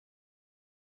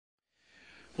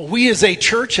We as a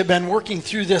church have been working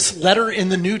through this letter in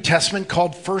the New Testament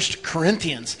called 1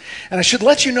 Corinthians. And I should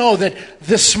let you know that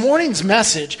this morning's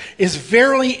message is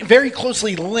very, very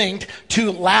closely linked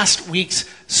to last week's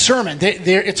sermon.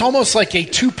 It's almost like a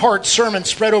two-part sermon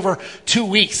spread over 2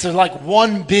 weeks. They're like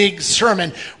one big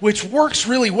sermon, which works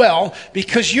really well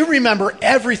because you remember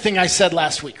everything I said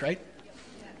last week, right?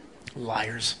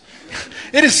 Liars.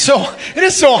 It is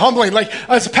so humbling. Like,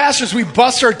 as pastors, we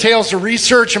bust our tails to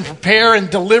research and prepare and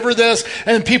deliver this,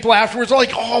 and people afterwards are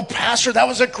like, "Oh, pastor, that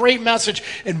was a great message."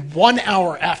 And 1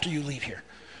 hour after you leave here,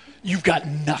 you've got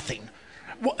nothing.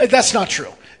 Well, that's not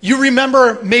true. You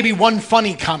remember maybe one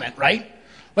funny comment, right?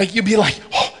 Like, you'd be like,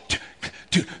 "Oh,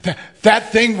 dude,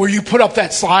 that thing where you put up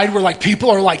that slide where like people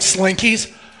are like slinkies,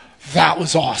 that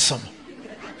was awesome.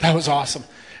 That was awesome."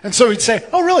 And so he'd say,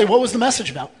 "Oh, really? What was the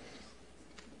message about?"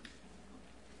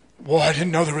 "Well, I didn't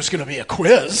know there was going to be a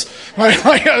quiz." Like,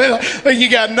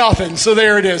 you got nothing. So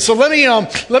there it is. So let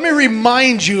me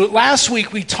remind you, last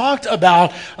week we talked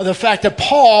about the fact that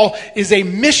Paul is a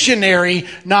missionary,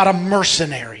 not a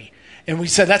mercenary. And we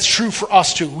said that's true for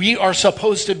us too. We are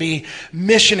supposed to be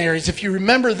missionaries. If you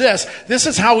remember this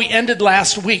is how we ended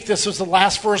last week. This was the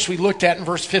last verse we looked at in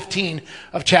verse 15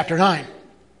 of chapter 9.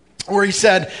 Where he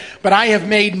said, "But I have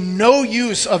made no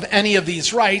use of any of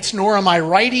these rights, nor am I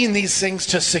writing these things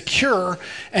to secure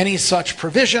any such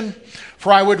provision.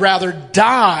 For I would rather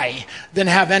die than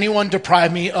have anyone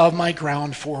deprive me of my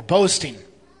ground for boasting."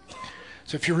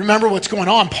 So if you remember what's going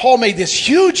on, Paul made this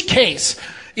huge case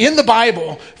in the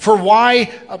Bible for why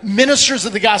ministers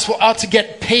of the gospel ought to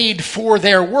get paid for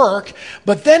their work.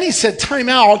 But then he said, time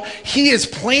out, he is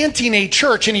planting a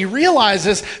church, and he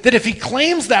realizes that if he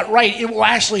claims that right, it will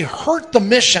actually hurt the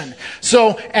mission.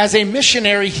 So as a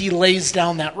missionary, he lays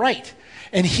down that right.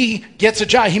 And he gets a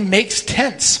job. He makes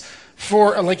tents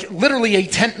for like literally a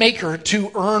tent maker to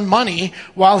earn money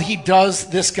while he does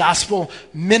this gospel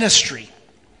ministry.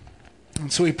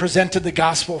 And so he presented the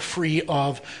gospel free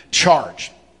of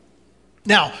charge.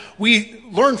 Now, we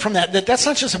learn from that that's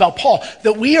not just about Paul,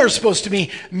 that we are supposed to be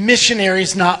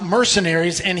missionaries, not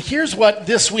mercenaries. And here's what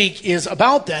this week is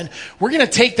about then. We're going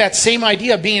to take that same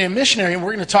idea of being a missionary, and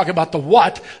we're going to talk about the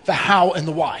what, the how, and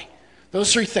the why.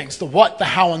 Those three things, the what, the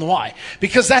how, and the why.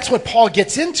 Because that's what Paul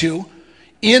gets into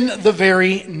in the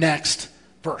very next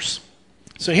verse.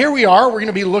 So here we are. We're going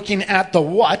to be looking at the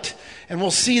what, and we'll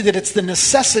see that it's the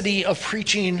necessity of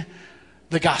preaching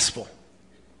the gospel.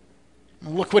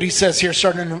 Look what he says here,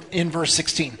 starting in verse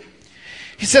 16.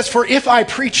 He says, "For if I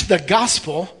preach the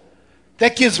gospel,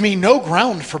 that gives me no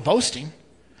ground for boasting,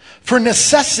 for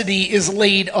necessity is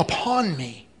laid upon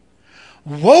me.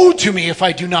 Woe to me if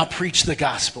I do not preach the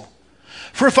gospel.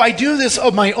 For if I do this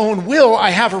of my own will,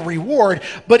 I have a reward,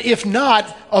 but if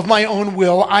not of my own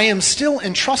will, I am still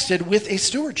entrusted with a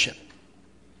stewardship.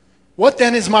 What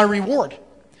then is my reward?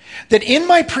 That in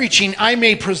my preaching I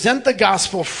may present the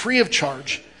gospel free of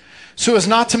charge, so as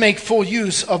not to make full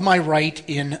use of my right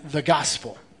in the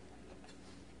gospel."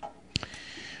 All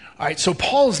right, so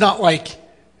Paul is not like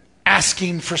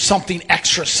asking for something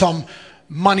extra, some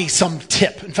money, some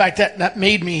tip. In fact, that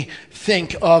made me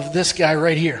think of this guy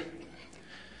right here.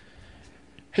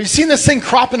 Have you seen this thing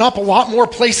cropping up a lot more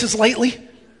places lately?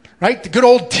 Right? The good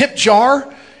old tip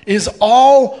jar is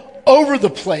all over the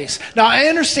place. Now, I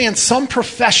understand some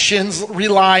professions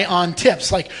rely on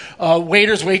tips, like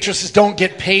waiters, waitresses don't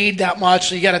get paid that much,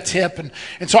 so you got a tip.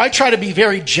 And so I try to be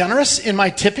very generous in my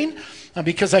tipping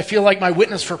because I feel like my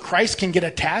witness for Christ can get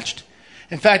attached.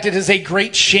 In fact, it is a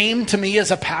great shame to me as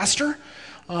a pastor,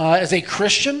 as a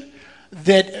Christian,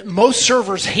 that most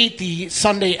servers hate the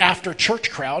Sunday after church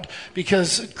crowd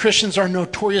because Christians are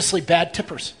notoriously bad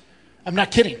tippers. I'm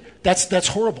not kidding. That's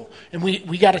horrible. And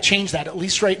we got to change that, at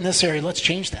least right in this area. Let's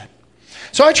change that.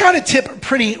 So I try to tip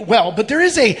pretty well, but there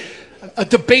is a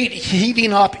debate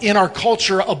heating up in our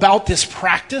culture about this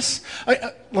practice.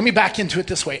 Let me back into it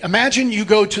this way. Imagine you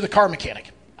go to the car mechanic,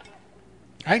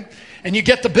 right? And you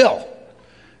get the bill.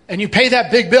 And you pay that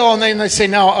big bill, and then they say,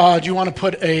 "Now, do you want to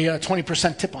put a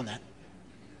 20% tip on that?"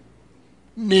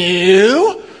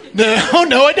 No,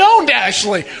 I don't,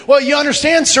 Ashley. Well, you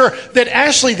understand, sir, that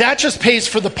Ashley, that just pays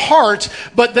for the parts,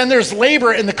 but then there's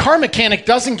labor, and the car mechanic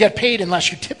doesn't get paid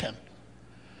unless you tip him.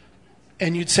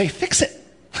 And you'd say, fix it.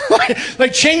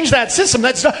 Like, change that system.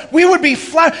 That's not, we would be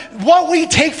flat. What we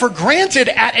take for granted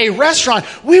at a restaurant,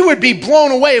 we would be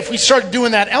blown away if we started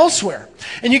doing that elsewhere.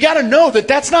 And you got to know that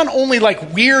that's not only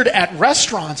like weird at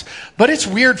restaurants, but it's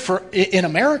weird in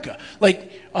America. Like,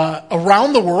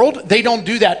 around the world, they don't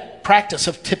do that practice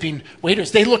of tipping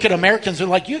waiters. They look at Americans, they're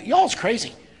like, y'all's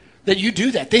crazy that you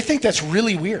do that. They think that's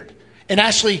really weird. And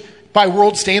actually, by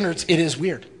world standards, it is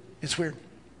weird. It's weird.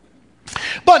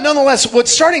 But nonetheless,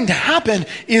 what's starting to happen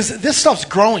is this stuff's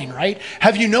growing, right?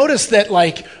 Have you noticed that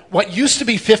like what used to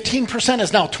be 15%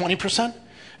 is now 20%?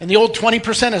 And the old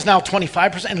 20% is now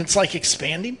 25%, and it's like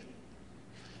expanding.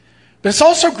 But it's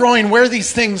also growing where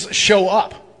these things show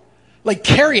up, like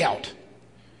carry out.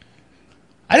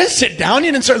 I didn't sit down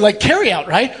and start like carry out,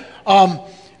 right?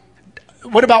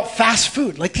 What about fast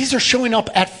food? Like these are showing up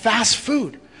at fast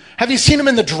food. Have you seen them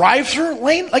in the drive-through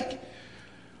lane? Like,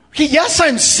 okay, yes,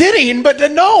 I'm sitting,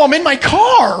 but no, I'm in my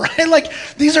car, right? Like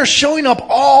these are showing up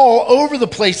all over the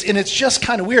place, and it's just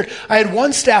kind of weird. I had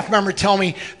one staff member tell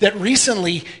me that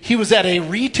recently he was at a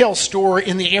retail store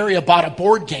in the area, bought a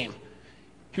board game.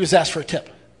 He was asked for a tip.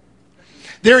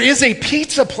 There is a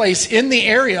pizza place in the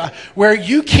area where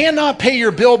you cannot pay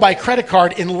your bill by credit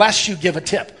card unless you give a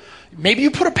tip. Maybe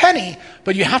you put a penny,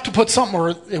 but you have to put something or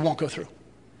it won't go through.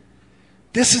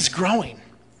 This is growing.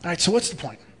 All right, so what's the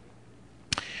point?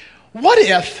 What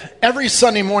if every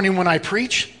Sunday morning when I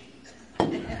preach,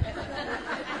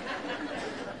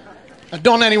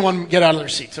 don't anyone get out of their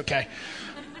seats, okay?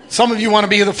 Some of you want to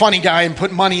be the funny guy and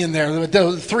put money in there. There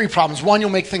are three problems. One, you'll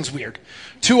make things weird.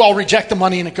 Two, I'll reject the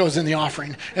money and it goes in the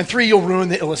offering. And three, you'll ruin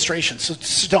the illustration. So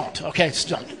don't, okay?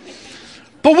 So don't.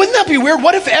 But wouldn't that be weird?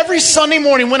 What if every Sunday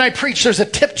morning when I preach, there's a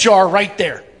tip jar right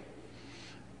there?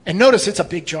 And notice it's a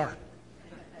big jar.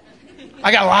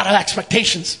 I got a lot of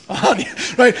expectations, right?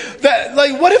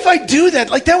 What if I do that?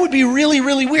 Like, that would be really,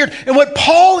 really weird. And what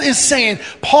Paul is saying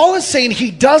he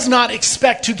does not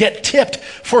expect to get tipped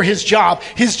for his job.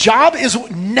 His job is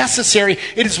necessary.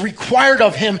 It is required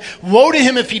of him. Woe to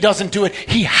him if he doesn't do it.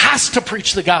 He has to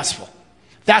preach the gospel.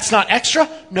 That's not extra,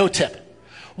 no tip.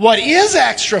 What is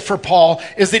extra for Paul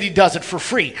is that he does it for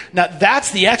free. Now, that's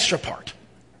the extra part.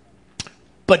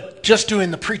 But just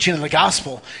doing the preaching of the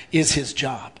gospel is his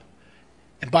job.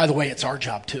 And by the way, it's our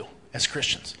job too, as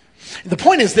Christians. The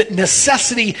point is that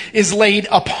necessity is laid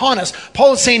upon us.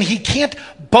 Paul is saying he can't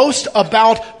boast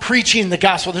about preaching the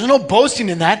gospel. There's no boasting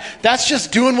in that. That's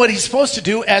just doing what he's supposed to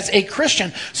do as a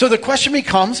Christian. So the question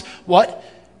becomes, what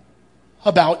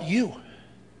about you?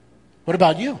 What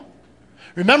about you?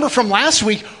 Remember from last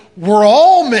week, we're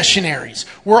all missionaries.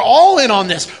 We're all in on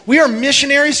this. We are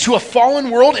missionaries to a fallen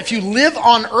world. If you live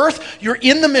on earth, you're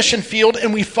in the mission field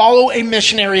and we follow a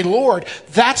missionary Lord.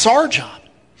 That's our job.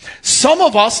 Some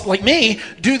of us, like me,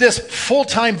 do this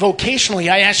full-time vocationally.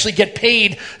 I actually get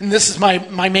paid and this is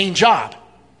my main job.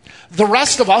 The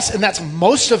rest of us, and that's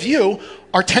most of you,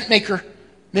 are tent maker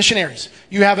missionaries.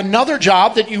 You have another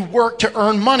job that you work to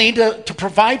earn money to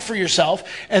provide for yourself.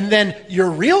 And then your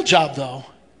real job, though,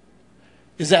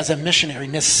 is as a missionary.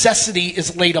 Necessity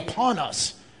is laid upon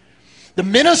us. The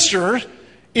minister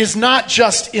is not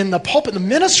just in the pulpit. The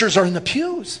ministers are in the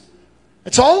pews.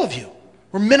 It's all of you.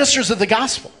 We're ministers of the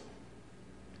gospel.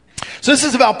 So this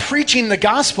is about preaching the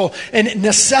gospel, and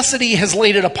necessity has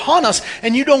laid it upon us,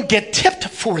 and you don't get tipped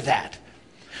for that.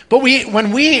 But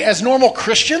when we, as normal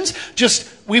Christians,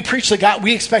 we preach the gospel,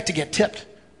 we expect to get tipped.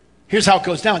 Here's how it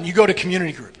goes down. You go to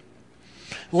community group.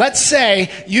 Let's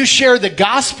say you shared the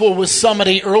gospel with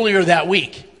somebody earlier that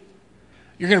week.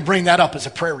 You're going to bring that up as a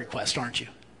prayer request, aren't you?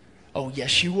 Oh,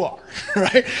 yes, you are,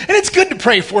 right? And it's good to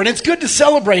pray for it. And it's good to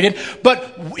celebrate it.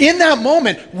 But in that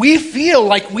moment, we feel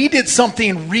like we did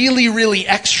something really, really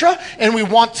extra, and we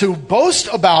want to boast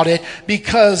about it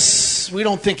because we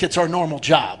don't think it's our normal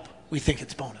job. We think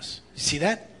it's bonus. You see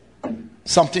that?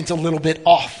 Something's a little bit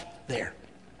off there.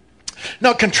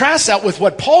 Now, contrast that with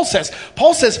what Paul says.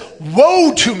 Paul says,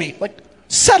 woe to me. Like,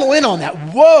 settle in on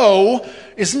that. Woe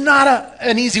is not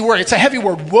an easy word. It's a heavy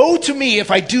word. Woe to me if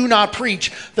I do not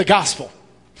preach the gospel.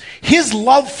 His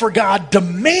love for God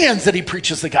demands that he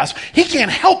preaches the gospel. He can't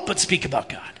help but speak about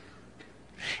God.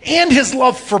 And his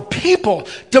love for people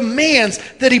demands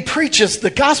that he preaches the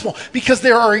gospel because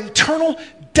there are eternal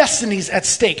destinies at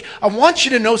stake. I want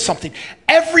you to know something.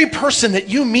 Every person that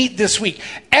you meet this week,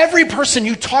 every person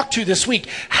you talk to this week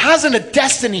has a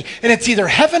destiny, and it's either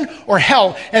heaven or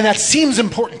hell, and that seems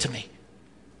important to me.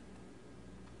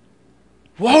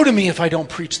 Woe to me if I don't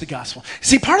preach the gospel.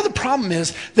 See, part of the problem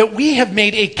is that we have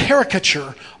made a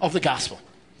caricature of the gospel.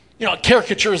 You know, a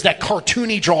caricature is that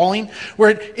cartoony drawing where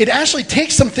it actually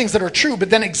takes some things that are true, but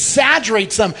then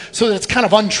exaggerates them so that it's kind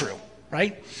of untrue,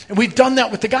 right? And we've done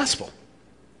that with the gospel.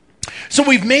 So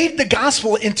we've made the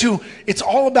gospel it's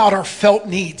all about our felt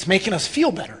needs, making us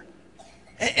feel better.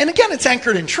 And again, it's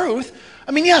anchored in truth.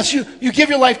 I mean, yes, you give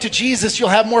your life to Jesus, you'll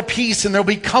have more peace and there'll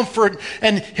be comfort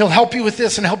and he'll help you with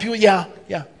this and help you with, yeah.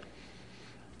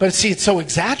 But see, it's so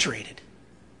exaggerated.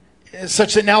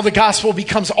 Such that now the gospel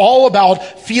becomes all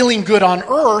about feeling good on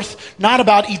earth, not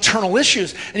about eternal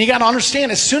issues. And you got to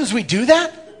understand, as soon as we do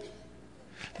that,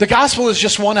 The gospel is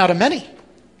just one out of many.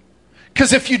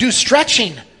 Because if you do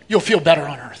stretching, you'll feel better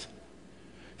on earth.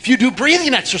 If you do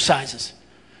breathing exercises,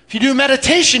 if you do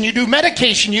meditation, you do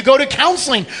medication, you go to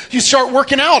counseling, you start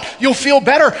working out, you'll feel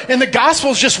better. And the gospel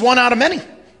is just one out of many.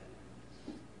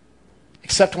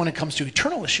 Except when it comes to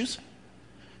eternal issues.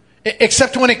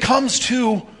 Except when it comes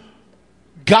to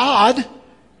God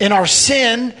and our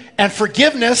sin and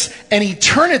forgiveness and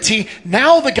eternity.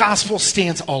 Now the gospel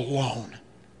stands alone.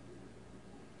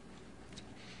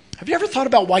 Have you ever thought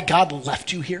about why God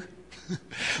left you here?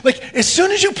 Like, as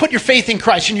soon as you put your faith in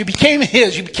Christ and you became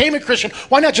his, you became a Christian,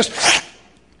 why not just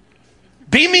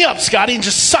beam me up, Scotty, and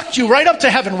just sucked you right up to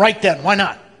heaven right then? Why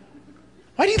not?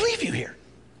 Why did he leave you here?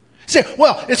 Say,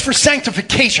 well, it's for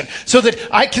sanctification, so that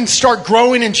I can start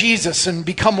growing in Jesus and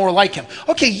become more like him.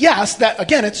 Okay, yes, that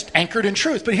again, it's anchored in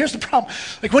truth. But here's the problem.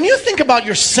 Like, when you think about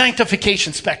your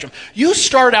sanctification spectrum, you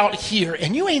start out here,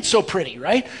 and you ain't so pretty,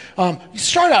 right? I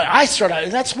start out,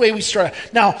 and that's the way we start out.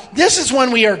 Now, this is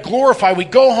when we are glorified. We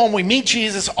go home, we meet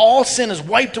Jesus, all sin is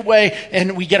wiped away,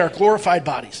 and we get our glorified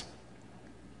bodies.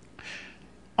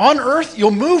 On earth,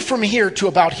 you'll move from here to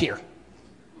about here.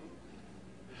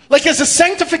 Like, as a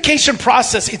sanctification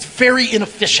process, it's very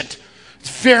inefficient. It's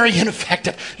very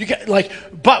ineffective.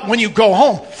 But when you go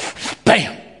home,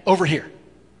 bam, over here.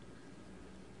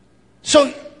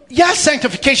 So, yes,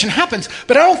 sanctification happens,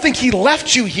 but I don't think he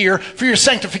left you here for your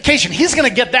sanctification. He's going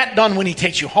to get that done when he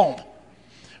takes you home.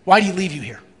 Why did he leave you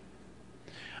here?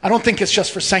 I don't think it's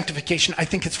just for sanctification. I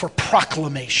think it's for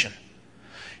proclamation.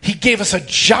 He gave us a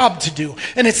job to do,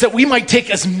 and it's that we might take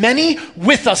as many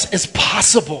with us as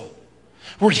possible.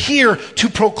 We're here to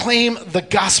proclaim the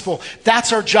gospel.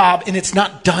 That's our job, and it's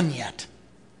not done yet.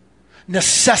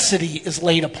 Necessity is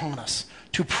laid upon us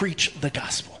to preach the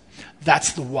gospel.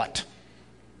 That's the what.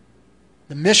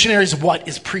 The missionary's what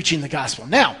is preaching the gospel.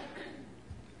 Now,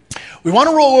 we want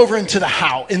to roll over into the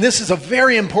how, and this is a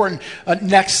very important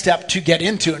next step to get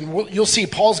into, and you'll see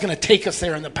Paul's going to take us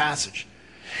there in the passage.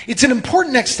 It's an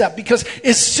important next step because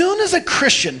as soon as a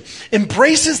Christian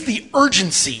embraces the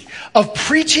urgency of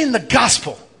preaching the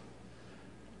gospel,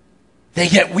 they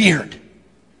get weird,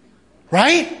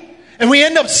 right? And we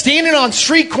end up standing on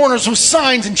street corners with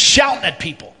signs and shouting at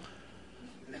people.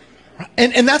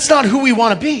 And that's not who we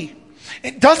want to be.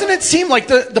 Doesn't it seem like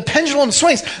the pendulum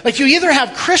swings? Like, you either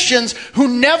have Christians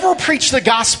who never preach the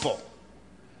gospel,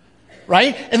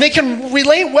 right? And they can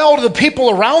relate well to the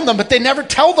people around them, but they never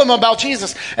tell them about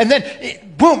Jesus. And then,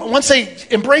 boom, once they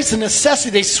embrace the necessity,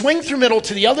 they swing through middle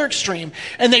to the other extreme,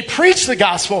 and they preach the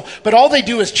gospel, but all they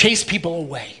do is chase people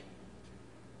away,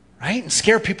 right? And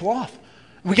scare people off.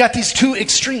 We got these two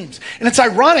extremes. And it's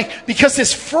ironic because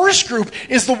this first group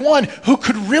is the one who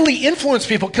could really influence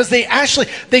people because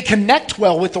they connect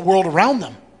well with the world around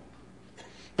them.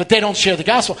 But they don't share the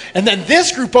gospel. And then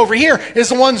this group over here is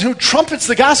the ones who trumpets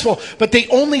the gospel, but they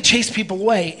only chase people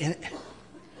away. And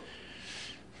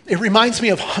it reminds me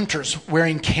of hunters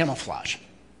wearing camouflage.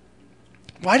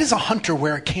 Why does a hunter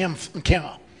wear a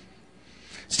camo?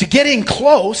 It's to get in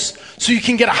close so you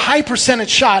can get a high percentage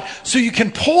shot so you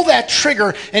can pull that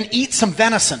trigger and eat some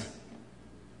venison.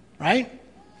 Right?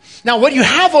 Now, what you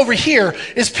have over here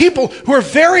is people who are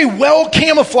very well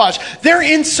camouflaged. They're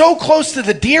in so close to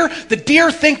the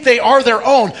deer think they are their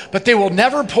own, but they will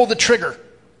never pull the trigger.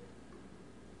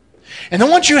 And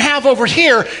then what you have over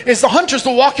here is the hunters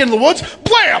that walk into the woods,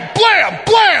 blam, blam,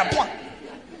 blam, blam.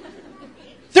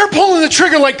 They're pulling the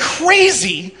trigger like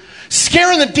crazy,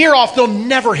 scaring the deer off. They'll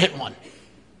never hit one.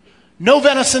 No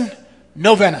venison,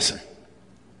 no venison.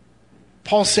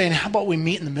 Paul's saying, how about we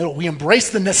meet in the middle? We embrace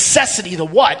the necessity, the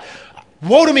what.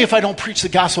 Woe to me if I don't preach the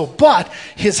gospel. But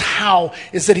his how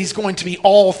is that he's going to be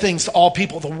all things to all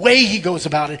people. The way he goes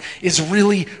about it is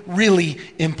really, really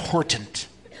important.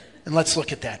 And let's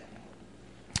look at that.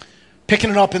 Picking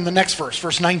it up in the next verse,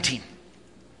 verse 19. He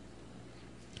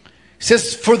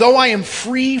says, for though I am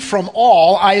free from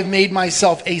all, I have made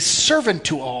myself a servant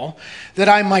to all, that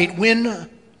I might win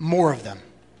more of them.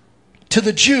 To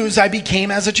the Jews I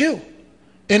became as a Jew,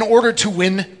 in order to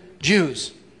win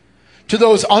Jews. To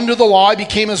those under the law, I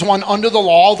became as one under the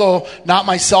law, though not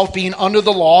myself being under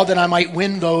the law, that I might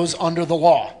win those under the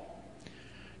law.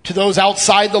 To those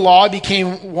outside the law, I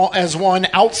became as one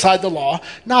outside the law,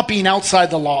 not being outside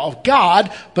the law of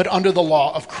God, but under the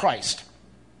law of Christ,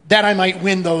 that I might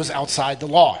win those outside the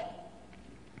law.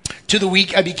 To the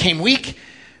weak, I became weak,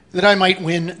 that I might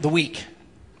win the weak.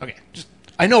 Okay,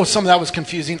 I know some of that was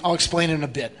confusing. I'll explain it in a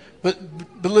bit. But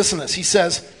listen to this. He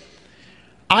says,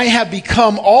 I have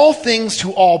become all things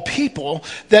to all people,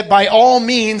 that by all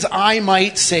means I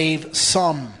might save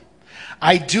some.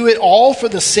 I do it all for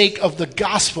the sake of the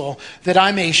gospel, that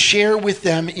I may share with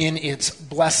them in its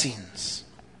blessings.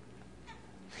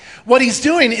 What he's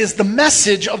doing is the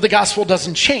message of the gospel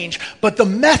doesn't change, but the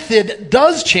method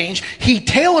does change. He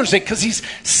tailors it because he's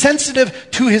sensitive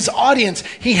to his audience.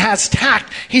 He has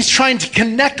tact. He's trying to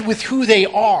connect with who they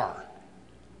are.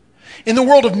 In the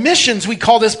world of missions, we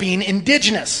call this being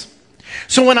indigenous.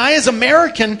 So when I, as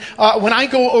American, when I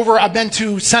go over, I've been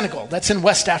to Senegal. That's in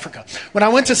West Africa. When I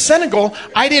went to Senegal,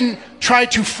 I didn't try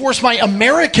to force my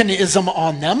Americanism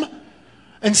on them.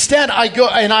 Instead, I go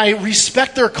and I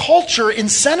respect their culture in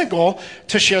Senegal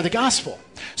to share the gospel.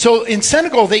 So in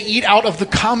Senegal, they eat out of the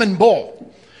common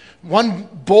bowl. One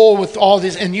bowl with all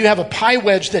this, and you have a pie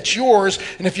wedge that's yours,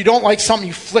 and if you don't like something,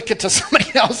 you flick it to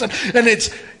somebody else, and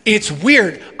it's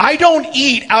weird. I don't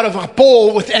eat out of a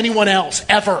bowl with anyone else,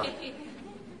 ever.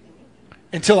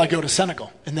 Until I go to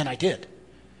Senegal, and then I did.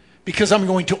 Because I'm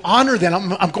going to honor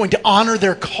them, I'm going to honor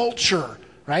their culture,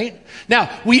 right? Now,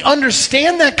 we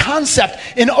understand that concept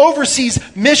in overseas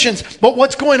missions, but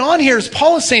what's going on here is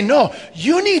Paul is saying, no,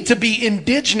 you need to be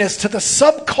indigenous to the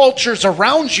subcultures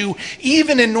around you,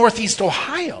 even in Northeast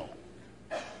Ohio.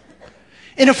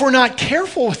 And if we're not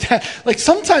careful with that, like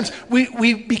sometimes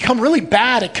we become really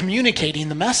bad at communicating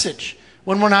the message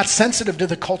when we're not sensitive to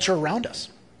the culture around us.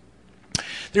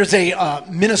 There's a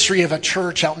ministry of a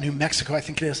church out in New Mexico, I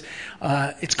think it is.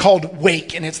 It's called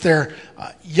Wake, and it's their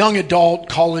young adult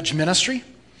college ministry.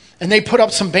 And they put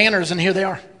up some banners, and here they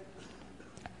are.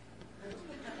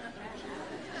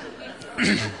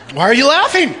 Why are you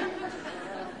laughing?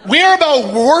 We are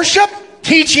about worship,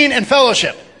 teaching, and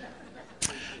fellowship.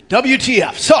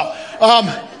 WTF. So,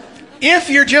 if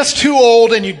you're just too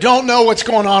old and you don't know what's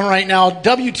going on right now,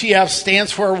 WTF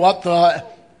stands for what? The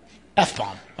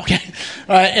F-bomb. Okay,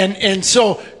 and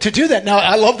so to do that, now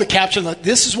I love the caption. Like,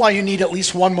 this is why you need at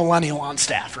least one millennial on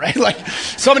staff, right? Like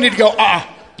somebody to go,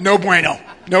 no bueno,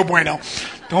 no bueno.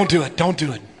 Don't do it.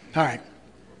 All right.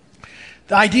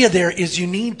 The idea there is you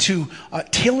need to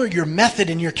tailor your method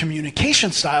and your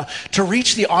communication style to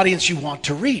reach the audience you want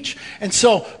to reach. And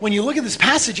so when you look at this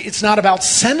passage, it's not about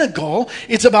Senegal,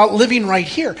 it's about living right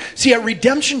here. See, at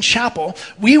Redemption Chapel,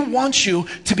 we want you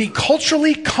to be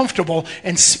culturally comfortable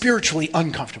and spiritually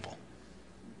uncomfortable.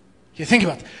 You think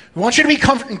about that. We want you to be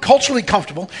culturally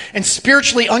comfortable and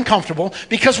spiritually uncomfortable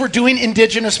because we're doing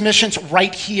indigenous missions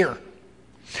right here.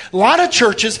 A lot of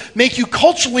churches make you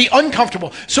culturally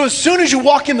uncomfortable. So as soon as you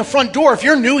walk in the front door, if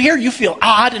you're new here, you feel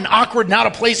odd and awkward and out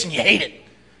of place and you hate it.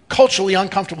 Culturally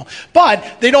uncomfortable.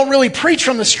 But they don't really preach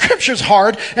from the scriptures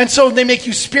hard, and so they make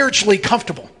you spiritually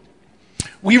comfortable.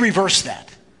 We reverse that.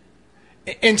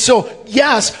 And so,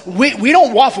 yes, we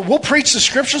don't waffle. We'll preach the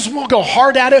scriptures and we'll go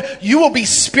hard at it. You will be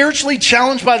spiritually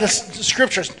challenged by the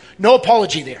scriptures. No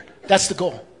apology there. That's the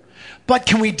goal. But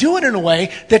can we do it in a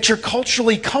way that you're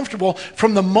culturally comfortable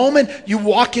from the moment you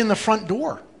walk in the front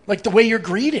door? Like the way you're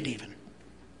greeted even.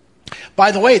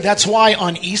 By the way, that's why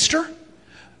on Easter,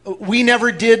 we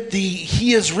never did the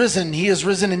he is risen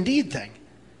indeed thing.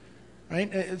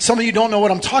 Right? Some of you don't know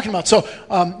what I'm talking about. So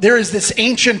there is this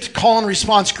ancient call and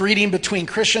response greeting between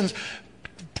Christians,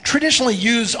 traditionally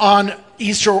used on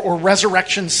Easter or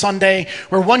Resurrection Sunday,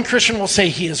 where one Christian will say,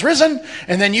 he is risen,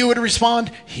 and then you would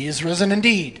respond, he is risen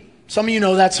indeed. Some of you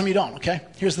know that, some of you don't, okay?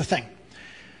 Here's the thing.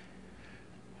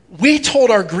 We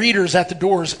told our greeters at the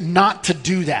doors not to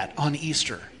do that on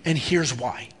Easter, and here's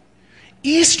why.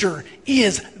 Easter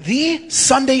is the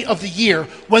Sunday of the year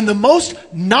when the most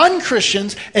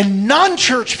non-Christians and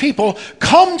non-church people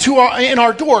come to in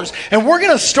our doors. And we're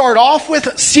going to start off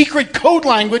with secret code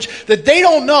language that they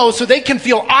don't know so they can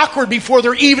feel awkward before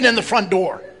they're even in the front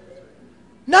door.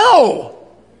 No.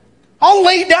 I'll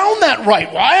lay down that right.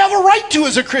 Well, I have a right to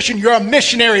as a Christian. You're a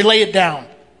missionary. Lay it down.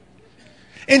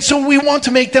 And so we want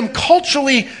to make them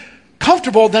culturally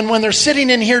comfortable. Then when they're sitting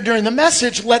in here during the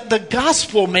message, let the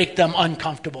gospel make them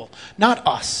uncomfortable. Not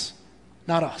us.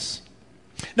 Not us.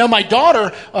 Now my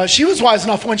daughter, she was wise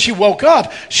enough when she woke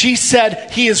up. She said,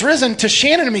 he is risen to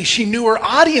Shannon and me. She knew her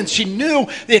audience. She knew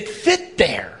it fit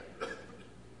there.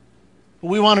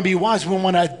 We want to be wise. We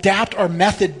want to adapt our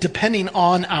method depending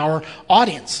on our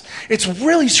audience. It's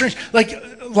really strange. Like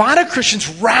a lot of Christians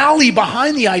rally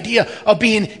behind the idea of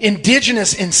being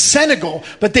indigenous in Senegal,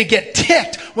 but they get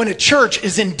ticked when a church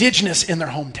is indigenous in their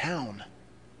hometown.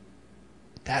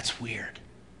 That's weird.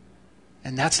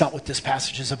 And that's not what this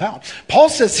passage is about. Paul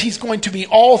says he's going to be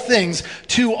all things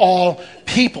to all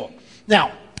people.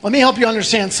 Now, let me help you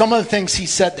understand some of the things he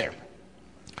said there.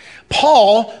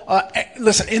 Paul,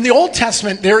 listen, in the Old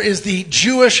Testament, there is the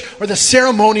Jewish or the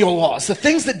ceremonial laws, the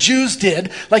things that Jews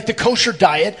did, like the kosher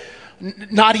diet,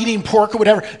 not eating pork or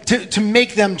whatever, to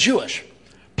make them Jewish.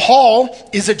 Paul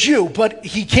is a Jew, but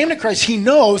he came to Christ. He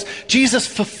knows Jesus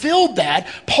fulfilled that.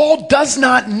 Paul does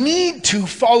not need to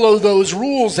follow those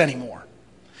rules anymore.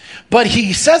 But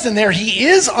he says in there, he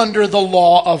is under the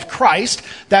law of Christ.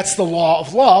 That's the law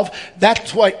of love.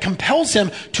 That's what compels him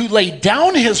to lay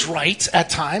down his rights at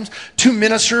times to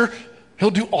minister. He'll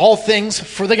do all things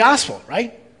for the gospel,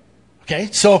 right? Okay,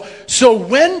 so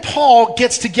when Paul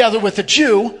gets together with a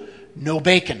Jew, no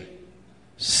bacon.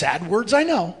 Sad words, I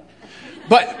know.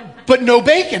 But no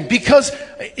bacon, because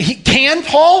can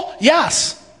Paul?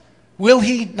 Yes. Will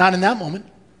he? Not in that moment.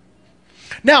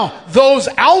 Now, those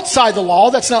outside the law,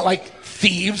 that's not like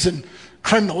thieves and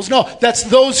criminals. No, that's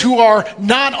those who are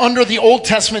not under the Old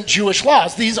Testament Jewish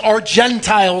laws. These are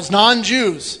Gentiles,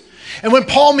 non-Jews. And when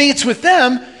Paul meets with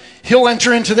them, he'll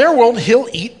enter into their world, he'll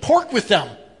eat pork with them.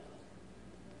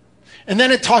 And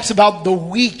then it talks about the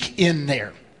weak in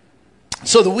there.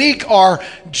 So the weak are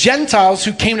Gentiles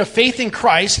who came to faith in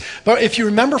Christ. But if you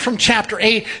remember from chapter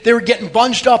 8, they were getting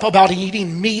bunged up about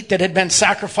eating meat that had been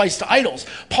sacrificed to idols.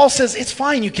 Paul says, it's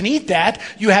fine, you can eat that.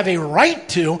 You have a right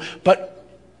to, but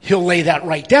he'll lay that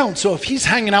right down. So if he's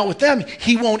hanging out with them,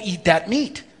 he won't eat that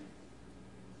meat.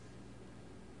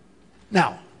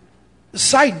 Now,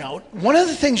 side note, one of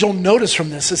the things you'll notice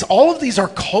from this is all of these are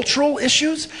cultural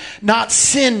issues, not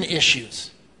sin issues.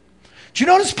 Do you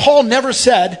notice Paul never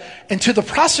said, and to the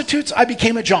prostitutes I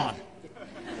became a John?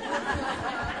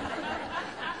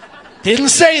 Didn't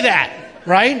say that,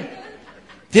 right?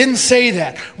 Didn't say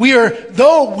that.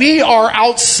 Though we are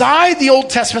outside the Old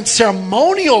Testament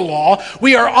ceremonial law,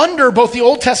 we are under both the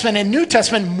Old Testament and New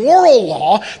Testament moral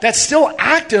law that's still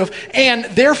active, and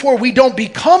therefore we don't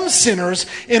become sinners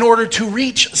in order to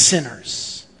reach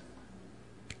sinners.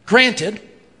 Granted,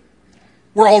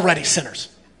 we're already sinners.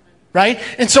 Right?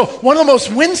 And so one of the most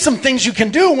winsome things you can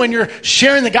do when you're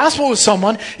sharing the gospel with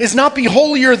someone is not be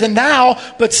holier than thou,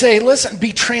 but say, listen,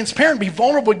 be transparent, be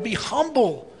vulnerable, be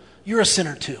humble. You're a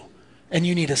sinner too, and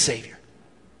you need a Savior.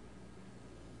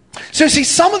 So you see,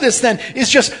 some of this then is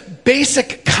just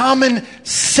basic common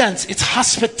sense. It's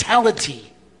hospitality.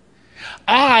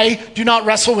 I do not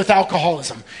wrestle with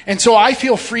alcoholism, and so I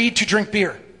feel free to drink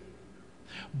beer.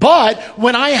 But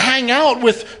when I hang out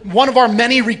with one of our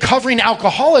many recovering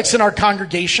alcoholics in our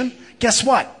congregation, guess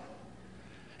what?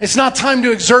 It's not time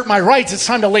to exert my rights. It's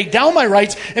time to lay down my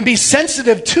rights and be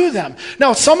sensitive to them.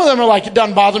 Now, some of them are like, it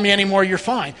doesn't bother me anymore, you're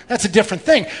fine. That's a different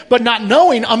thing. But not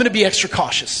knowing, I'm going to be extra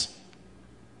cautious.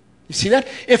 You see that?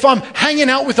 If I'm hanging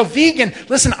out with a vegan,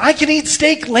 listen, I can eat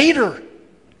steak later.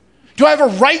 Do I have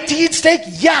a right to eat steak?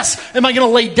 Yes. Am I going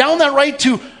to lay down that right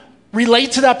to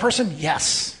relate to that person?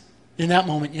 Yes. In that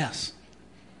moment, yes.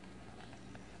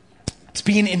 It's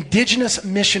being indigenous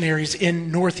missionaries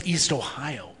in Northeast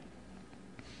Ohio.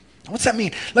 What's that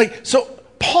mean? So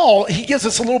Paul, he gives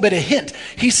us a little bit of hint.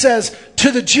 He says,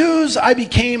 to the Jews, I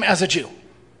became as a Jew.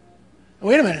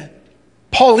 Wait a minute.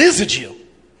 Paul is a Jew.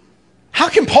 How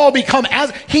can Paul become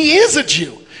he is a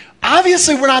Jew?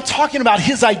 Obviously, we're not talking about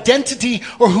his identity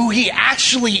or who he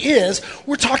actually is.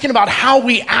 We're talking about how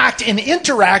we act and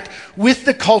interact with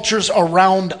the cultures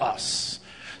around us.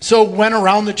 So when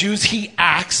around the Jews, he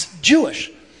acts Jewish.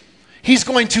 He's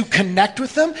going to connect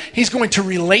with them. He's going to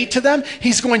relate to them.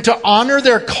 He's going to honor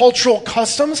their cultural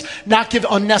customs, not give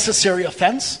unnecessary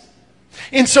offense.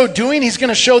 In so doing, he's going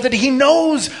to show that he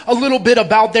knows a little bit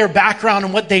about their background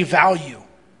and what they value.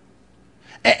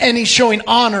 And he's showing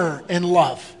honor and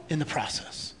love in the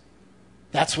process.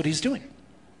 That's what he's doing.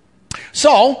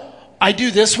 So, I do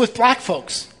this with black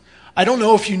folks. I don't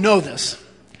know if you know this,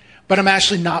 but I'm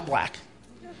actually not black.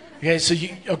 Okay, so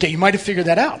you might have figured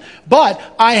that out. But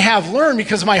I have learned,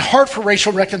 because of my heart for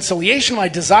racial reconciliation, my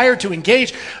desire to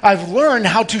engage, I've learned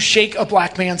how to shake a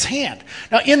black man's hand.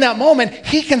 Now, in that moment,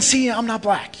 he can see I'm not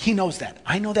black. He knows that.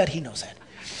 I know that. He knows that.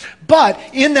 But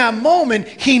in that moment,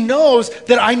 he knows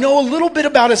that I know a little bit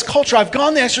about his culture. I've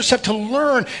gone the extra step to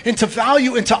learn and to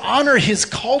value and to honor his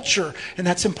culture, and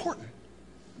that's important.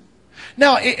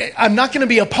 Now, I'm not going to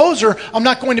be a poser. I'm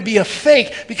not going to be a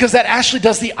fake, because that actually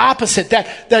does the opposite.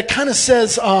 That kind of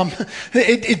says,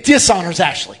 it dishonors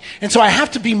actually. And so I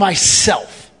have to be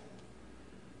myself,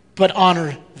 but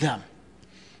honor them.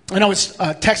 And I was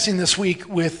texting this week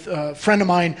with a friend of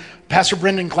mine, Pastor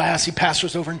Brendan Glass. He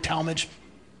pastors over in Talmadge.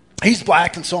 He's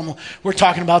black, and so we're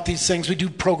talking about these things. We do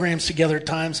programs together at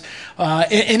times.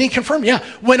 And he confirmed,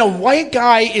 when a white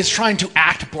guy is trying to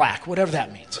act black, whatever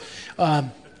that means,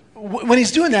 when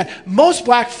he's doing that, most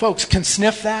black folks can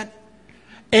sniff that,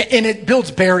 and it builds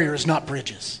barriers, not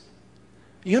bridges.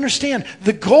 You understand?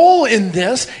 The goal in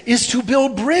this is to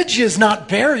build bridges, not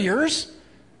barriers,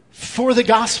 for the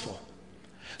gospel.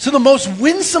 So the most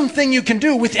winsome thing you can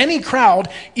do with any crowd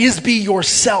is be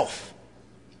yourself.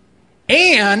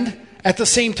 And at the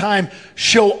same time,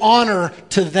 show honor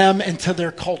to them and to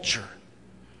their culture.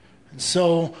 And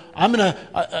so I'm going to,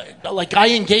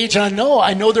 I engage, and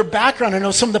I know their background. I know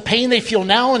some of the pain they feel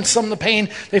now and some of the pain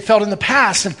they felt in the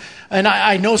past. And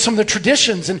I know some of the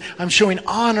traditions, and I'm showing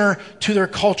honor to their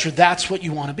culture. That's what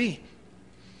you want to be.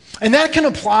 And that can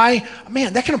apply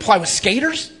with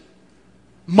skaters,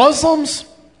 Muslims,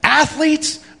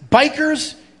 athletes,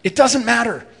 bikers. It doesn't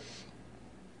matter.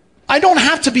 I don't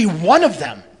have to be one of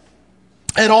them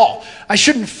at all. I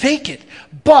shouldn't fake it,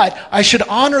 but I should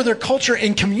honor their culture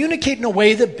and communicate in a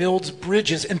way that builds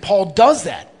bridges. And Paul does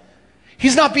that.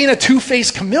 He's not being a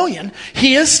two-faced chameleon.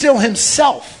 He is still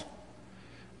himself,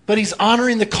 but he's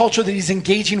honoring the culture that he's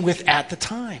engaging with at the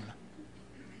time.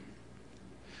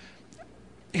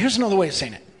 Here's another way of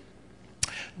saying it.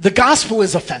 The gospel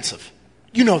is offensive.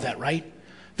 You know that, right?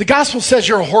 The gospel says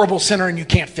you're a horrible sinner and you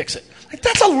can't fix it.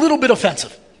 That's a little bit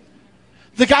offensive.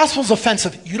 The gospel's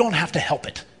offensive. You don't have to help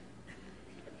it.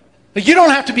 You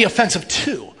don't have to be offensive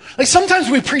too.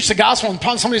 Sometimes we preach the gospel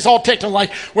and somebody's all ticked and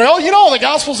the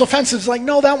gospel's offensive. It's like,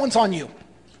 no, that one's on you.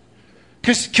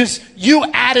 Because you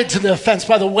added to the offense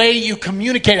by the way you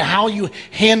communicated, how you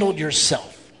handled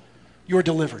yourself, your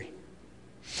delivery.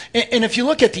 And if you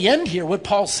look at the end here, what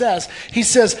Paul says, he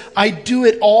says, I do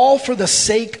it all for the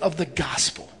sake of the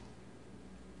gospel.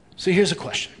 So here's a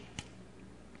question.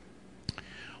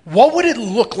 What would it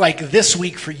look like this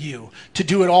week for you to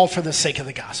do it all for the sake of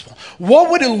the gospel?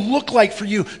 What would it look like for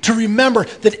you to remember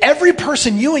that every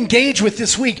person you engage with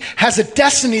this week has a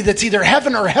destiny that's either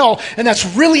heaven or hell, and that's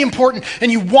really important,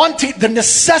 and you want the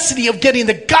necessity of getting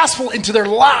the gospel into their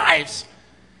lives?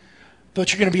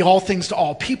 But you're going to be all things to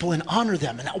all people and honor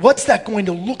them. And what's that going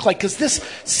to look like? Because this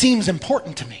seems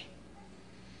important to me.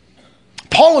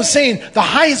 Paul is saying the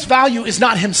highest value is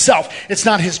not himself. It's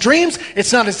not his dreams.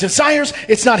 It's not his desires.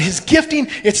 It's not his gifting.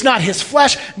 It's not his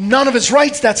flesh. None of his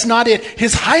rights. That's not it.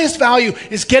 His highest value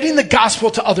is getting the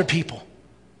gospel to other people.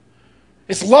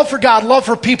 It's love for God, love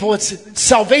for people. It's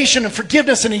salvation and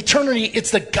forgiveness and eternity.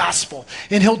 It's the gospel.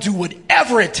 And he'll do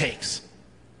whatever it takes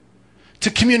to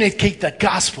communicate the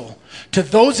gospel to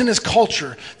those in his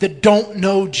culture that don't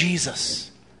know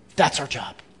Jesus. That's our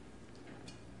job.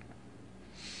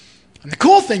 And the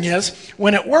cool thing is,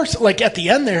 when it works, like at the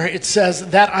end there, it says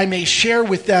that I may share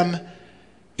with them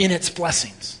in its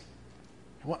blessings.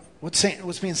 What's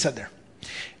being said there?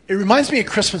 It reminds me of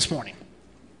Christmas morning.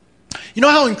 You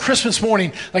know how in Christmas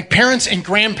morning, like parents and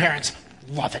grandparents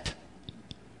love it.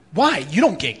 Why? You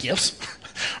don't get gifts.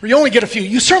 Or you only get a few.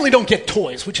 You certainly don't get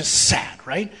toys, which is sad,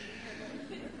 right?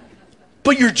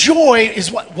 But your joy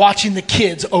is watching the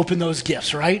kids open those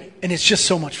gifts, right? And it's just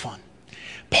so much fun.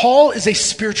 Paul is a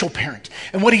spiritual parent.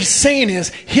 And what he's saying is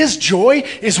his joy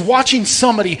is watching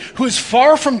somebody who is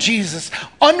far from Jesus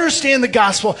understand the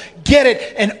gospel, get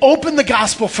it, and open the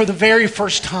gospel for the very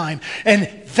first time. And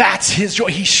that's his joy.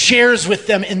 He shares with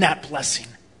them in that blessing.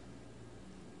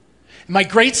 My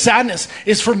great sadness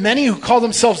is for many who call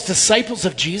themselves disciples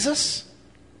of Jesus,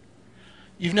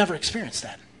 you've never experienced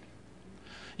that.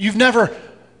 You've never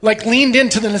leaned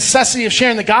into the necessity of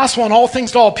sharing the gospel and all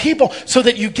things to all people so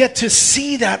that you get to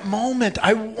see that moment.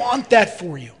 I want that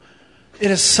for you. It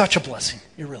is such a blessing.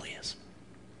 It really is.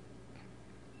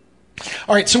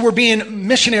 All right, so we're being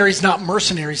missionaries, not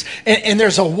mercenaries. And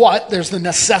there's a what? There's the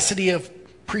necessity of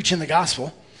preaching the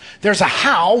gospel. There's a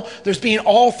how. There's being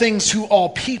all things to all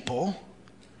people.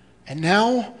 And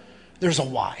now there's a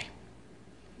why.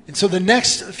 And so the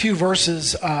next few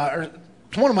verses are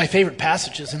one of my favorite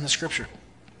passages in the scripture.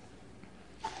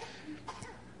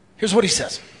 Here's what he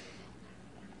says.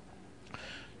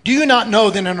 Do you not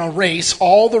know that in a race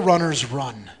all the runners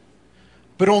run,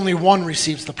 but only one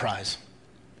receives the prize?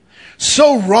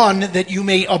 So run that you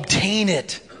may obtain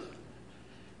it.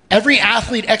 Every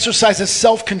athlete exercises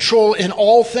self-control in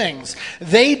all things.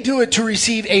 They do it to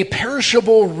receive a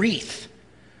perishable wreath,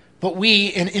 but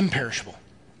we an imperishable.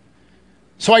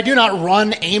 So I do not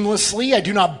run aimlessly. I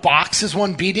do not box as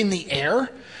one beating the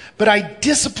air, but I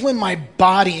discipline my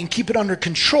body and keep it under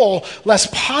control,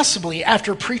 lest possibly,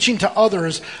 after preaching to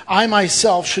others, I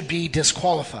myself should be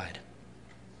disqualified.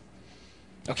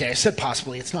 Okay, I said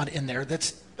possibly. It's not in there.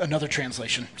 That's another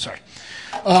translation. Sorry.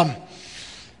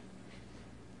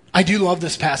 I do love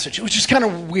this passage, which is kind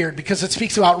of weird because it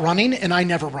speaks about running, and I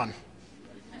never run.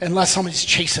 Unless somebody's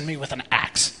chasing me with an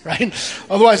axe, right?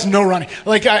 Otherwise, no running.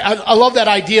 I love that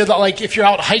idea that if you're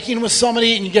out hiking with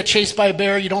somebody and you get chased by a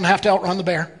bear, you don't have to outrun the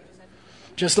bear.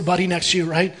 Just the buddy next to you,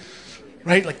 right?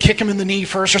 right? Like kick him in the knee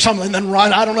first or something and then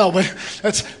run. I don't know, but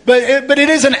it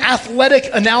is an athletic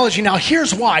analogy. Now,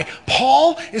 here's why.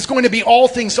 Paul is going to be all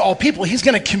things to all people. He's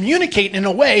going to communicate in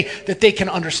a way that they can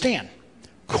understand.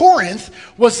 Corinth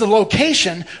was the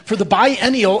location for the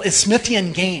biennial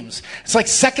Isthmian Games. It's like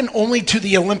second only to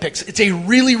the Olympics. It's a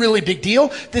really, really big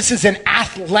deal. This is an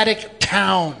athletic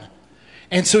town.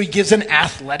 And so he gives an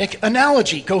athletic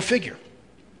analogy. Go figure.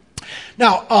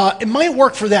 Now, it might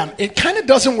work for them. It kind of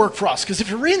doesn't work for us, because if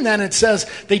you're reading that, it says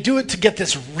they do it to get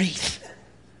this wreath.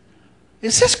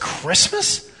 Is this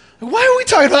Christmas? Why are we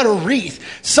talking about a wreath?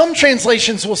 Some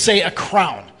translations will say a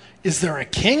crown. Is there a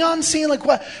king on scene? Like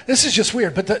what? This is just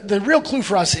weird. But the real clue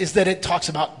for us is that it talks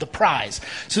about the prize.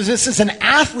 So this is an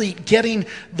athlete getting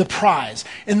the prize.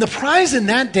 And the prize in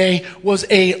that day was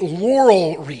a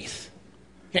laurel wreath.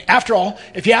 Okay, after all,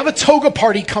 if you have a toga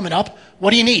party coming up,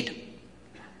 what do you need?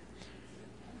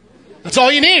 That's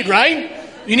all you need, right?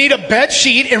 You need a bed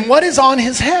sheet, and what is on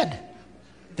his head?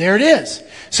 There it is.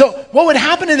 So what would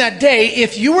happen in that day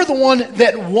if you were the one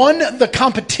that won the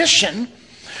competition?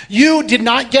 You did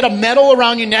not get a medal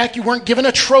around your neck. You weren't given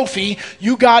a trophy.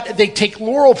 They'd take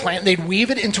laurel plant, they'd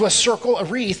weave it into a circle, a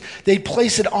wreath. They'd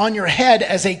place it on your head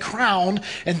as a crown.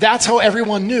 And that's how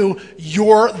everyone knew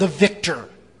you're the victor.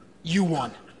 You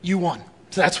won. You won.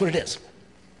 So that's what it is.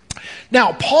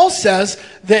 Now, Paul says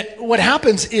that what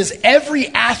happens is every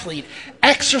athlete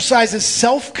exercises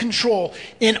self-control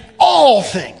in all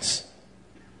things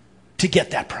to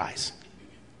get that prize.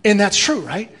 And that's true,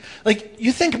 right? Like,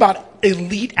 you think about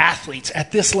elite athletes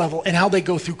at this level and how they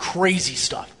go through crazy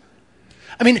stuff.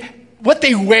 I mean, what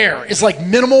they wear is like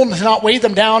minimal to not weigh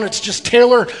them down. It's just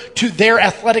tailored to their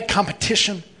athletic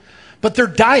competition. But their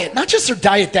diet, not just their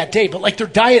diet that day, but like their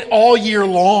diet all year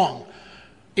long.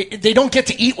 They don't get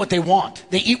to eat what they want.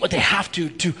 They eat what they have to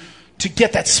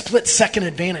get that split-second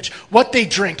advantage. What they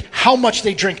drink, how much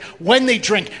they drink, when they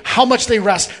drink, how much they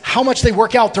rest, how much they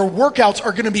work out. Their workouts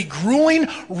are going to be grueling,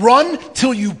 run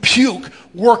till you puke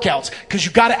workouts, because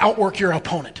you got to outwork your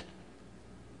opponent.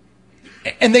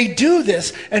 And they do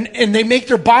this, and they make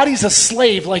their bodies a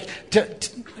slave.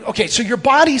 Okay, so your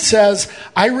body says,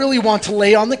 I really want to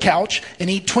lay on the couch and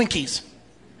eat Twinkies,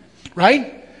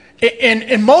 right?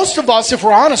 And most of us, if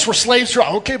we're honest, we're slaves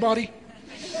to, okay, buddy,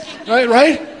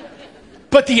 right?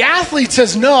 But the athlete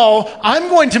says, no, I'm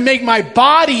going to make my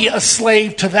body a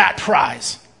slave to that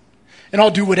prize. And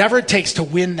I'll do whatever it takes to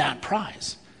win that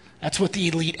prize. That's what the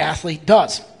elite athlete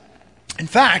does. In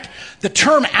fact, the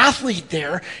term athlete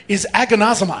there is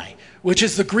agonizomai, which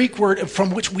is the Greek word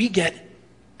from which we get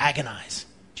agonize.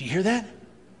 Do you hear that?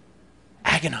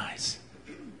 Agonize.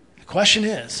 The question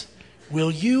is, will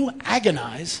you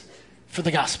agonize for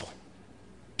the gospel?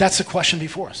 That's the question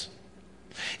before us.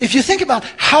 If you think about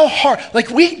how hard,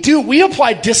 we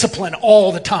apply discipline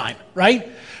all the time, right?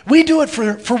 We do it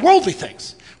for worldly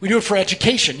things. We do it for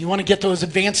education. You want to get those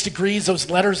advanced degrees,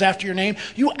 those letters after your name,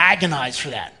 you agonize for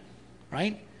that,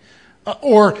 right?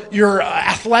 Or your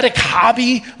athletic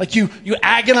hobby, like you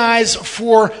agonize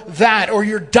for that. Or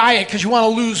your diet, because you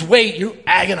want to lose weight, you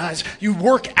agonize. You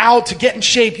work out to get in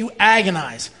shape, you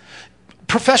agonize.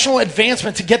 Professional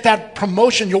advancement, to get that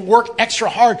promotion, you'll work extra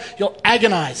hard, you'll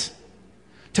agonize.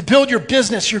 To build your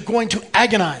business, you're going to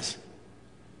agonize.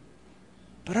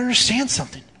 But understand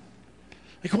something.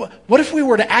 Like, what if we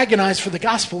were to agonize for the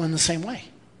gospel in the same way?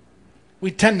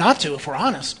 We tend not to, if we're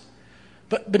honest.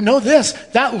 But know this,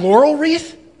 that laurel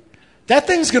wreath, that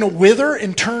thing's going to wither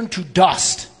and turn to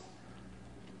dust.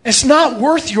 It's not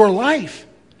worth your life.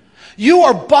 You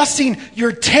are busting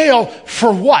your tail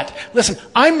for what? Listen,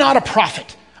 I'm not a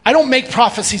prophet. I don't make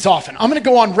prophecies often. I'm going to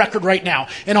go on record right now.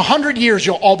 In 100 years,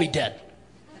 you'll all be dead.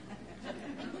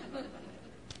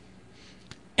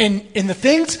 And the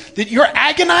things that you're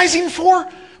agonizing for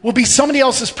will be somebody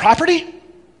else's property.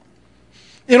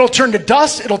 It'll turn to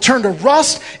dust. It'll turn to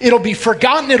rust. It'll be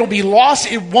forgotten. It'll be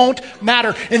lost. It won't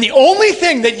matter. And the only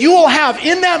thing that you will have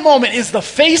in that moment is the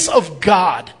face of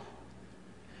God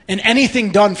and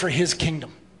anything done for his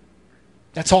kingdom.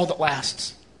 That's all that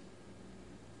lasts.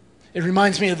 It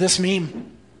reminds me of this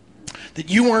meme, that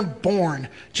you weren't born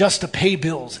just to pay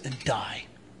bills and die.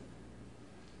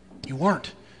 You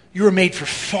weren't. You were made for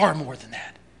far more than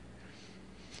that.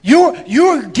 You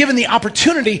were given the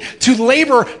opportunity to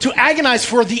labor, to agonize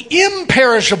for the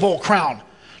imperishable crown,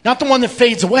 not the one that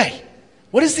fades away.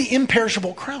 What is the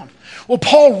imperishable crown? Well,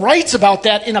 Paul writes about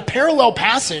that in a parallel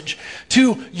passage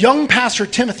to young Pastor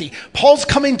Timothy. Paul's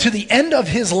coming to the end of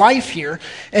his life here,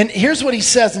 and here's what he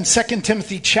says in 2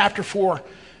 Timothy chapter 4,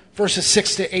 verses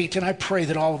 6 to 8, and I pray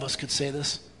that all of us could say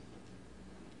this.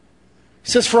 He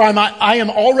says, for I am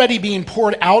already being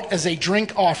poured out as a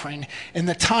drink offering, and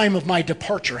the time of my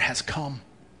departure has come.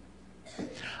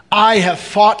 I have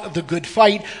fought the good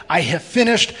fight. I have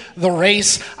finished the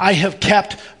race. I have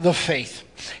kept the faith.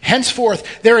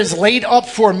 Henceforth, there is laid up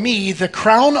for me the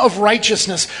crown of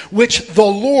righteousness, which the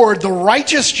Lord, the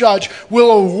righteous judge,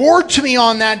 will award to me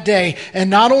on that day, and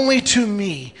not only to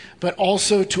me, but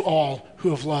also to all who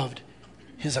have loved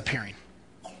his appearing.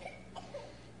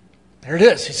 There it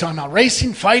is. He's talking about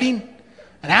racing, fighting,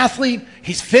 an athlete.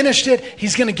 He's finished it.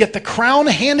 He's going to get the crown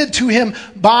handed to him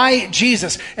by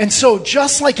Jesus. And so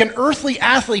just like an earthly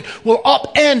athlete will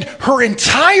upend her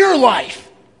entire life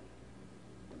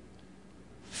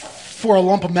for a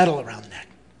lump of metal around the neck,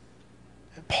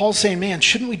 Paul's saying, man,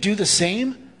 shouldn't we do the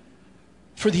same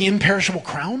for the imperishable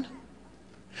crown?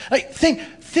 Like,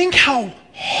 think how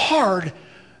hard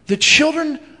the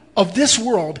children of this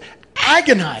world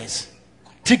agonize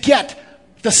to get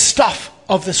the stuff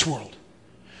of this world.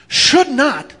 Should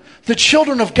not the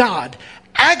children of God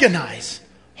agonize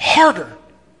harder,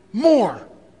 more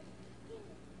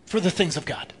for the things of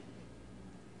God?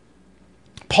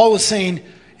 Paul is saying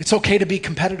it's okay to be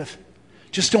competitive.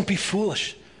 Just don't be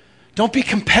foolish. Don't be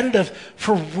competitive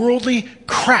for worldly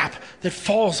crap that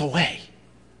falls away.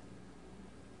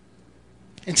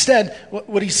 Instead,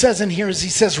 what he says in here is he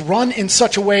says, run in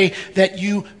such a way that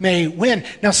you may win.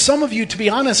 Now, some of you, to be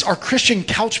honest, are Christian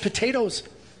couch potatoes.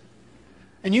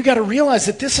 And you got to realize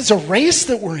that this is a race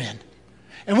that we're in.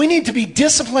 And we need to be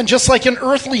disciplined just like an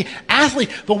earthly athlete.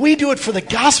 But we do it for the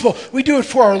gospel. We do it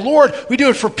for our Lord. We do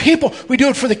it for people. We do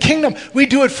it for the kingdom. We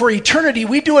do it for eternity.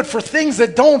 We do it for things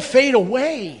that don't fade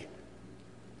away.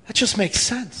 That just makes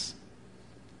sense.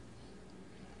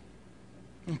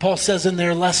 And Paul says in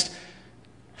there, lest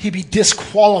he be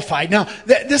disqualified. Now,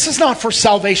 this is not for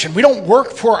salvation. We don't work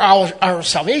for our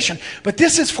salvation, but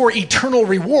this is for eternal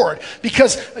reward.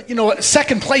 Because,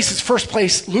 second place is first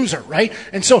place loser, right?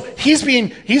 And so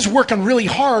he's working really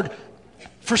hard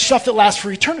for stuff that lasts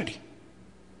for eternity.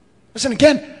 Listen,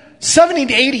 again, 70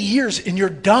 to 80 years and you're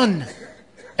done.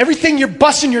 Everything you're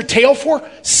busting your tail for,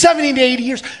 70 to 80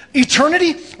 years.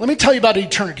 Eternity, let me tell you about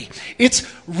eternity.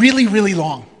 It's really, really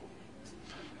long.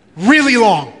 Really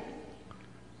long.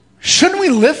 Shouldn't we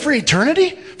live for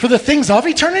eternity? For the things of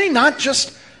eternity, not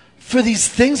just for these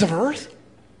things of earth?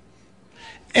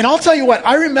 And I'll tell you what,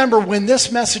 I remember when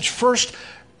this message first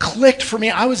clicked for me.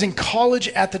 I was in college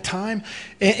at the time,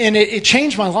 and it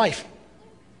changed my life.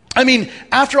 I mean,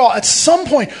 after all, at some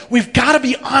point, we've got to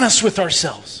be honest with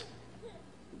ourselves.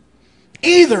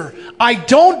 Either I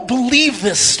don't believe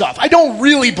this stuff, I don't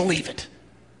really believe it,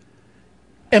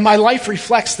 and my life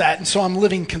reflects that, and so I'm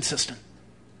living consistent.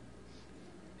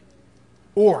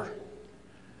 Or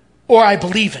I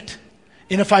believe it.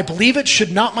 And if I believe it,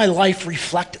 should not my life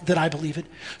reflect that I believe it?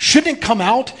 Shouldn't it come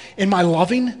out in my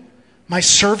loving, my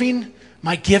serving,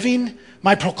 my giving,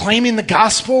 my proclaiming the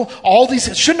gospel, all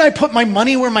these? Shouldn't I put my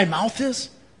money where my mouth is?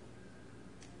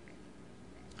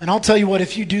 And I'll tell you what,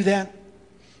 if you do that,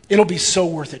 it'll be so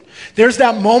worth it. There's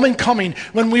that moment coming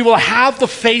when we will have the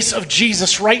face of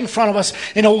Jesus right in front of us,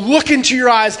 and he'll look into your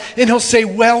eyes and he'll say,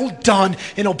 well done,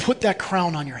 and he'll put that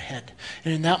crown on your head.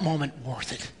 And in that moment,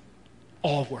 worth it.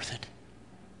 All worth it.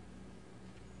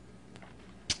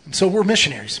 And so we're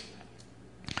missionaries.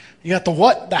 You got the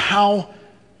what, the how,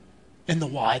 and the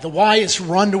why. The why is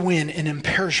run to win an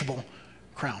imperishable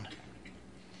crown.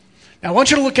 Now I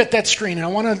want you to look at that screen, and I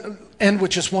want to end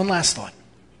with just one last thought.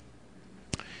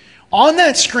 On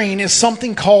that screen is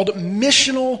something called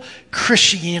missional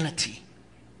Christianity.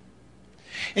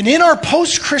 And in our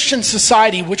post-Christian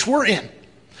society, which we're in,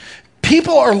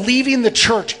 people are leaving the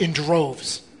church in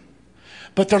droves.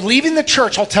 But they're leaving the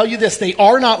church, I'll tell you this, they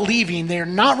are not leaving, they are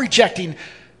not rejecting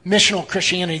missional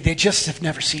Christianity, they just have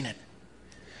never seen it.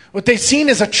 What they've seen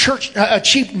is a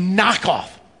cheap knockoff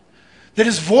that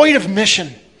is void of mission.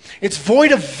 It's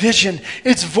void of vision.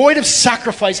 It's void of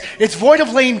sacrifice. It's void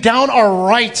of laying down our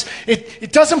rights.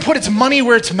 It doesn't put its money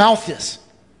where its mouth is.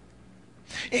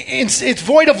 It's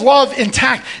void of love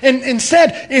intact. And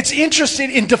instead, it's interested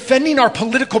in defending our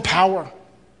political power.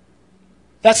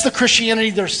 That's the Christianity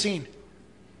they're seeing.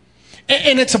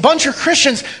 And it's a bunch of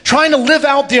Christians trying to live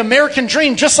out the American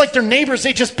dream just like their neighbors.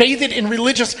 They just bathe it in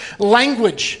religious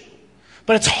language.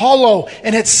 But it's hollow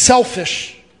and it's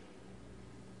selfish.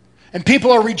 And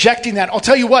people are rejecting that. I'll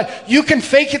tell you what, you can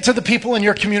fake it to the people in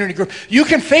your community group. You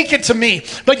can fake it to me,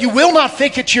 but you will not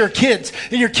fake it to your kids.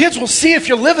 And your kids will see if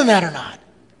you're living that or not.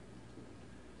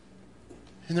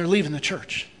 And they're leaving the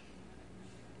church.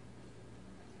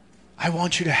 I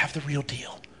want you to have the real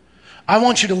deal. I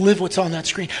want you to live what's on that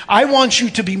screen. I want you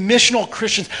to be missional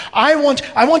Christians. I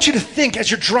want you to think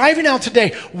as you're driving out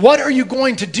today, what are you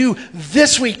going to do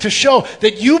this week to show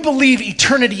that you believe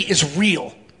eternity is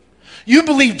real? You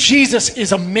believe Jesus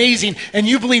is amazing, and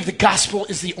you believe the gospel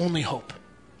is the only hope.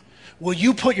 Will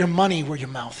you put your money where your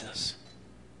mouth is?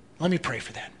 Let me pray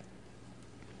for that.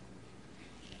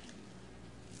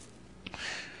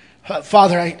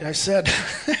 Father, I said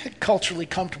culturally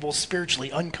comfortable, spiritually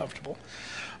uncomfortable.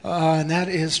 And that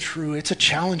is true. It's a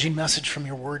challenging message from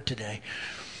your word today.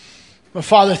 But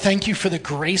Father, thank you for the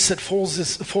grace that folds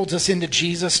us into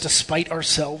Jesus despite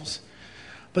ourselves.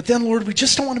 But then, Lord, we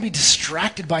just don't want to be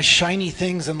distracted by shiny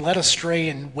things and led astray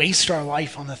and waste our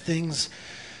life on the things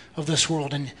of this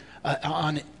world and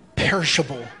on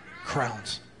perishable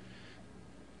crowns.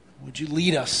 Would you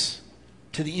lead us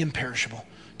to the imperishable,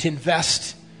 to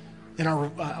invest in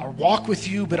our walk with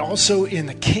you, but also in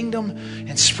the kingdom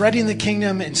and spreading the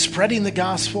kingdom and spreading the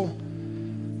gospel.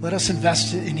 Let us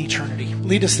invest in eternity.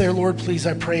 Lead us there, Lord, please,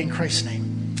 I pray in Christ's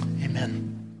name. Amen.